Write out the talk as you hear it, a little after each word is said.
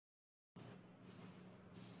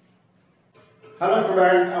Hello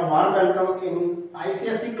student, a warm welcome in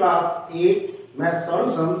ICSE class 8 Maths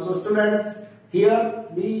Solution. So student, here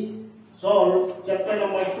we solve chapter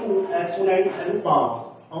number 2 exponent and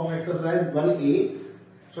power of exercise 2A.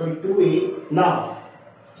 Now,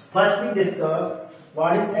 first we discuss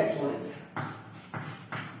what is exponent.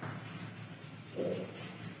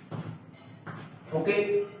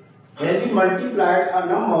 Okay, when we multiplied a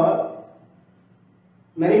number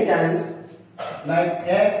many times like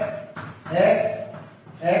x,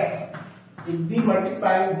 if we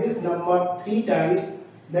multiply this number 3 times,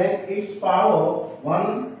 then its power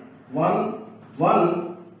 1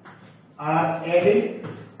 are added.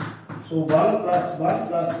 So 1 plus 1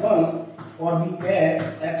 plus 1, or we add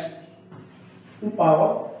x to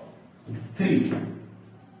power 3.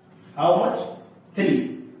 How much?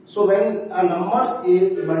 3. So when a number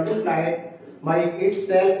is multiplied by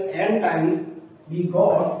itself n times, we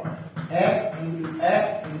got x into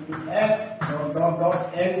x into x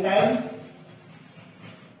dot n times.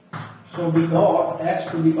 So we got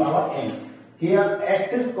x to the power n. Here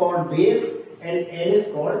x is called base and n is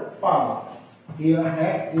called power. Here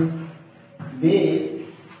x is base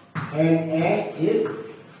and n is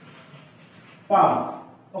power.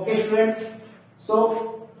 Okay students.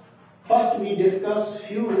 So first we discuss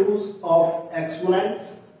few rules of exponents.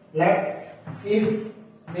 Like if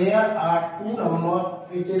there are two numbers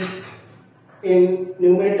which is in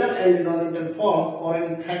numerator and denominator form or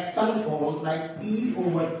in fraction form like p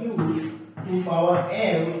over q to power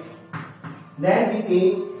m, then we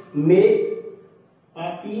can make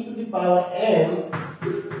a p to the power m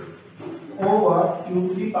over q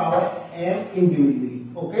to the power m individually.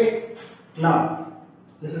 Okay. Now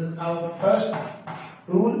this is our first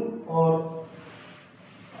rule or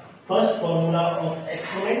first formula of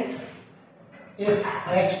exponent. If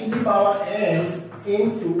x to the power n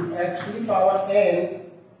into x to the power n,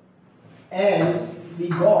 and we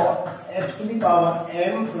got x to the power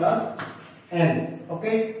m plus n.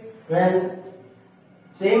 Okay, when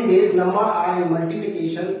same base number are in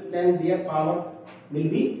multiplication, then their power will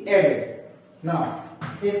be added. Now,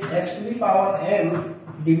 if x to the power m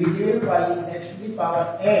divisible by x to the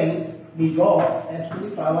power n, we got x to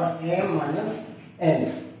the power m minus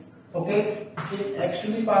n. Okay, if x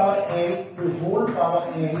to the power n to whole power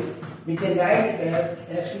n, we can write it as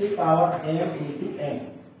x to the power m into n.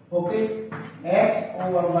 Okay, x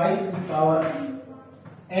over y to the power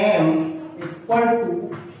m equal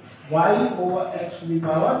to y over x to the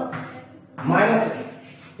power minus n.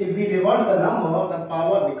 If we reverse the number, the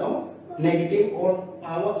power become negative or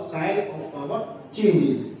power sign of power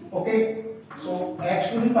changes. Okay, so x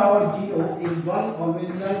to the power 0 is 1. Always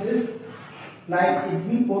learn this. Like if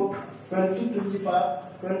we put 23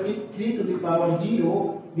 to the power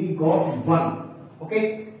 0, we got 1.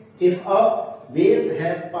 Okay, if a base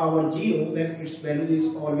have power 0, then its value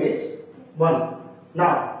is always 1.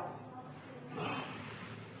 Now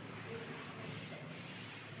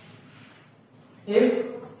if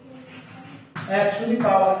x to the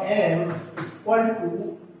power m equal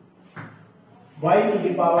to y to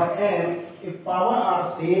the power m, if power are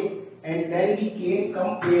same, and then we can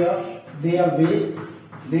compare their base,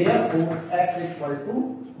 therefore x equal to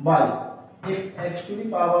y. If x to the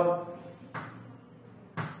power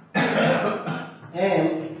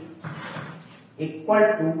m equal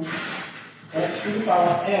to x to the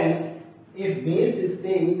power n, if base is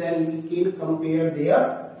same, then we can compare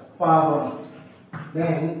their powers.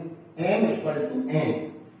 Then m equal to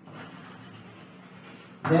n.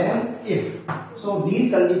 Then if. So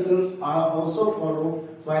these conditions are also followed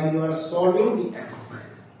while you are solving the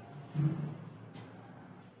exercise.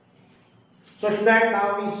 So student,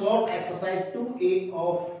 now we solve exercise 2A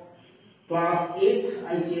of class 8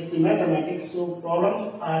 ICSE Mathematics. So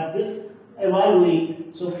problems are this.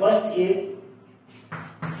 Evaluate. So first is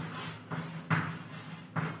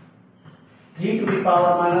 3 to the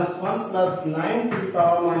power minus 1 plus 9 to the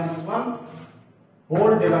power minus 1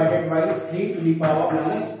 whole divided by 3 to the power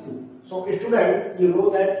minus 2. So student, you know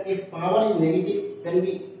that if power is negative, then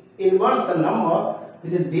we inverse the number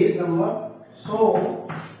which is base number. So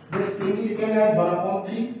this can be written as 1 upon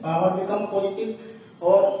 3, power become positive,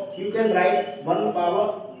 or you can write 1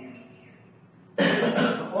 power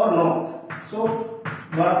or no. So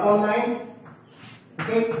 1 upon 9,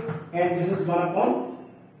 okay, and this is 1 upon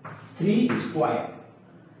 3 square.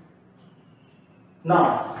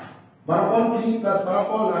 Now 1 upon 3 plus 1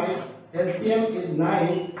 upon 9, LCM is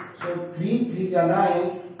 9. So 3 3 are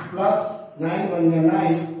 9 plus 9 1 are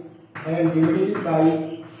 9 and divided by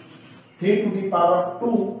 3 to the power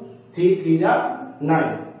 2, 3 3 are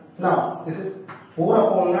 9. Now this is 4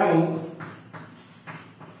 upon 9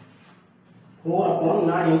 4 upon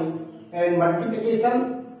 9 and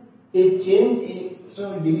multiplication is change in,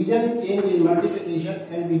 so division is change in multiplication,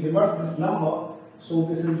 and we revert this number. So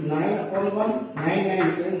this is 9 upon 1,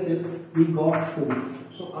 9 cancel, we got 4.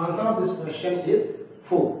 So answer of this question is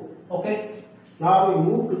 4. Okay. Now we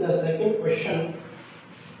move to the second question.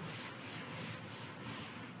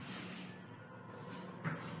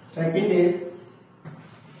 Second is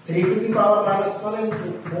 3 to the power minus 1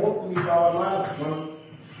 into 4 to the power minus 1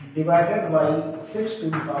 divided by 6 to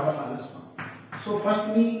the power minus 1. So first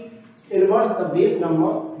we inverse the base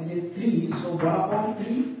number, which is 3. So 1 upon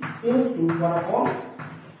 3 into 1 upon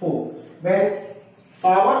 4. When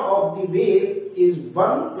power of the base is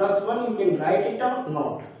 1 plus 1, you can write it out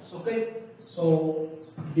not. Okay. So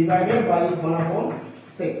divided by 1 upon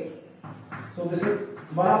 6. So this is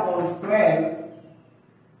 1 upon 12.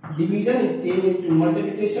 Division is changed into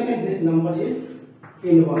multiplication, and this number is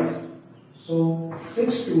inverse. So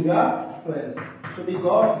 6 to the 12. So we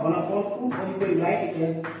got 1 upon 2, or you can write it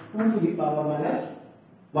as 2 to the power minus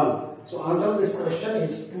 1. So answer of this question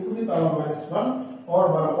is 2 to the power minus 1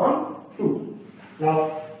 or 1 upon 2.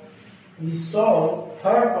 Now we solve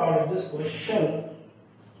third part of this question,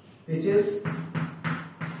 which is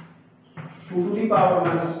 2 to the power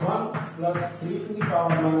minus 1 plus 3 to the power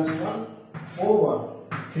minus 1 over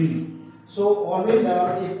 3. So always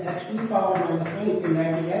learn, if x to the power minus 1, you can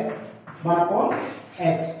write it as 1 upon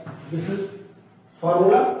x. This is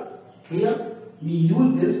formula. Here we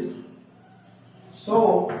use this.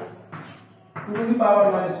 So 2 to the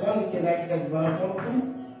power minus 1, we can write it as 1 upon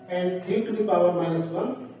 2, and 3 to the power minus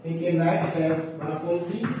 1, we can write it as 1 upon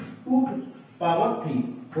 3, 2 to power 3,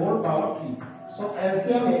 whole power 3. So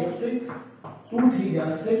LCM is 6, 2 3 are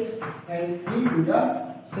 6, and 3 2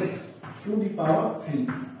 are 6 to the power 3.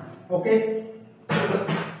 Okay.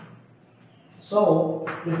 So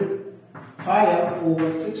this is 5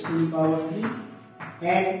 over 6 to the power 3,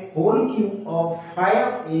 and whole cube of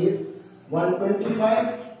 5 is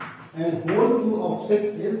 125, and whole cube of 6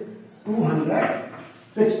 is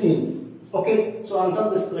 216. Okay, so answer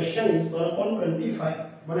this question is 1 upon 25,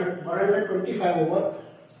 125 over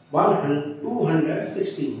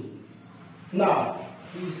 216. Now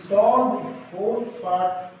we solve the fourth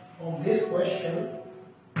part of this question,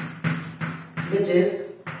 which is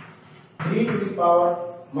 3 to the power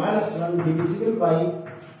minus 1 divisible by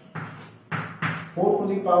 4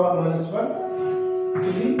 to the power minus 1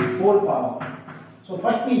 to the whole power. So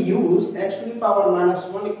first we use x to the power minus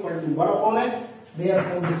 1 equal to 1 upon x.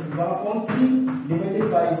 Therefore this is 1 upon 3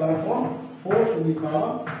 divided by 1 upon 4 to the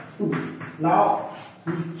power 2. Now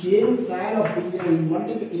we change sign of division and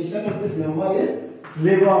multiplication, and this number is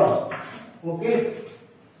reversed. Okay.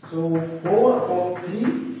 So 4 upon 3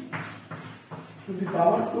 to the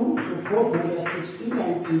power 2. So 4 to the 16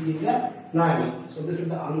 and 3 to the 9. So this is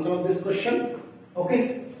the answer of this question.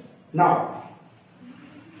 Okay. Now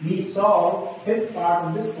we solve fifth part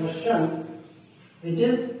of this question, which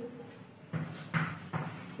is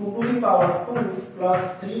 2 to the power 2 plus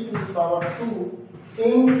 3 to the power 2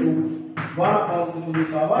 into 1 upon 2 to the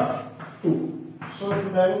power 2. So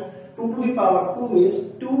student, 2 to the power 2 means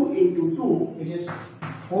 2 into 2, which is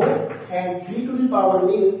 4, and 3 to the power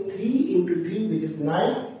means 3 into 3, which is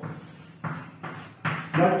 9,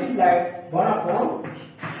 multiplied 1 upon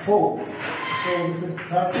 4. So this is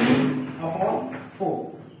 13 upon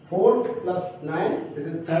 4. 4 plus 9, this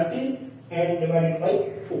is 13, and divided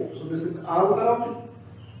by 4. So this is the answer of the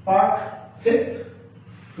part 5th.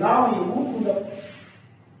 Now we move to the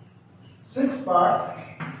 6th part,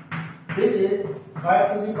 which is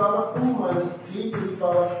 5 to the power 2 minus 3 to the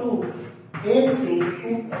power 2 into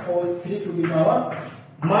 2 upon 3 to the power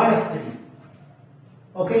minus 3.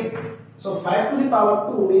 Okay, so 5 to the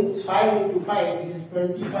power 2 means 5 into 5, which is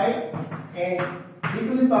 25, and 3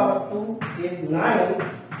 to the power 2 is 9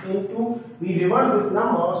 into, we revert this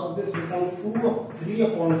number, so this becomes 3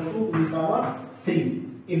 upon 2 to the power 3.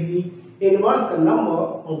 If we inverse the number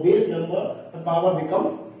or base number, the power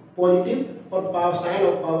becomes positive, or power sign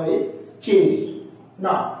of power is changed.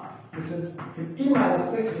 Now this is 15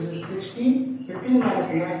 minus 6, which is 16. 15 minus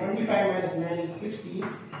 9, 25 minus 9 is 16,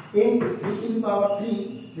 into 3 to the power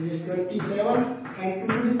 3, which is 27, and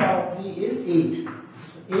 2 to the power 3 is 8.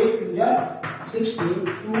 So 8 to the 16,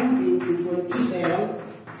 2 into 27,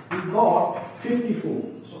 we got 54.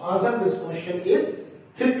 So answer to this question is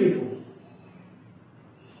 54.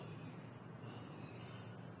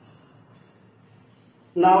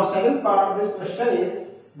 Now second part of this question is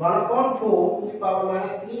 1 upon 4 to the power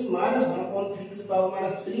minus 3 minus 1 upon 3 to the power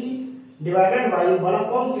minus 3 divided by 1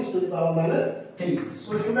 upon 6 to the power minus 3.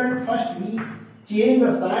 So student, first we change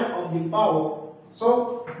the sign of the power.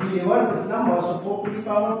 So we revert this number. So 4 to the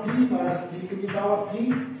power 3 minus 3 to the power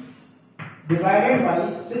 3 divided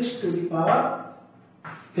by 6 to the power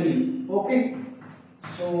 3. Okay.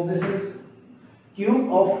 So this is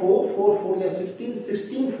cube of 4. 4 4 is 16.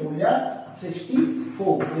 16 4 is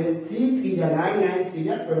 64. Then 3 3 is 9. 9 3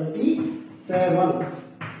 is 27.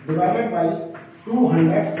 Divided by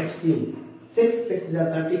 216. 6 6 is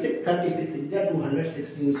 36. 36 is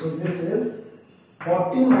 216. So this is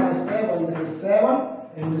 14 minus 7. This is 7.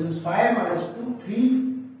 And this is 5 minus 2.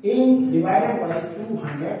 3 in divided by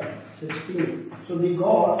 216. So we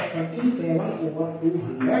got 37 over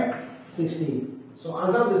 216. So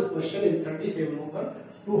answer of this question is 37 over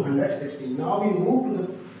 216. Now we move to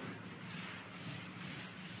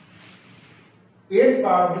the 8th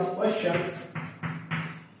part of this question,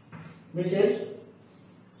 which is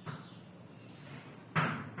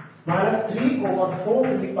minus 3 over 4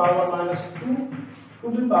 to the power minus 2 to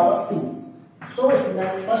the power 2. So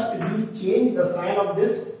student, first we change the sign of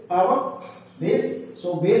this power base.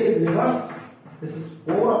 So base is reverse. This is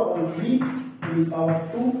 4 upon 3 to the power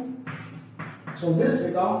 2. So this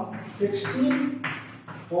becomes 16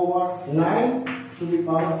 over 9 to the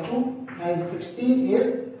power 2, and 16 is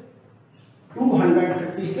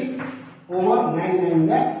 256 over 9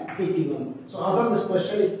 9 81. So answer this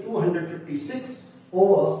question is 256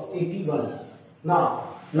 over 81.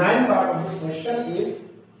 Now 9th part of this question is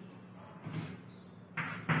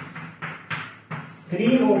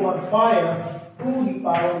 3 over 5 to the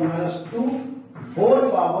power minus 2 whole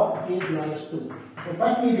power 8 minus 2. So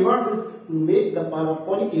first we divide this to make the power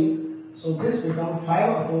positive. So this becomes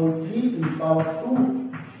 5 upon 3 to the power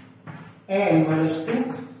 2 and minus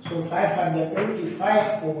 2. So 5 5 is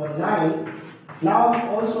 25 over 9. Now we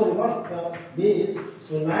also reverse the base.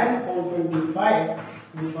 So 9 upon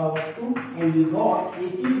 25 to the power 2, and we got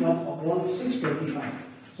 81 upon 625.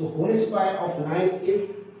 So whole square of 9 is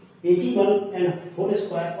 81 and whole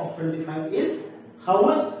square of 25 is how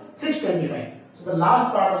much? 625. So the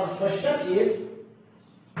last part of this question is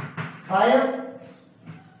 5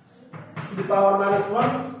 to the power minus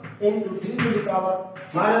 1 into 3 to the power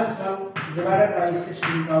minus 1 divided by 6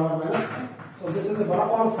 to the power minus 1. So this is the 1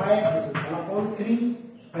 upon 5, this is 1 upon 3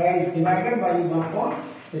 and divided by 1 upon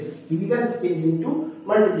 6. Division change into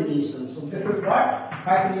multiplication. So this is what?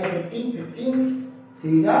 5 3 are 15, 15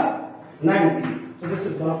 3 are 90. So this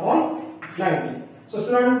is 1 upon 90. So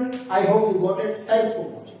student, I hope you got it. Thanks for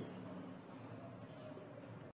watching.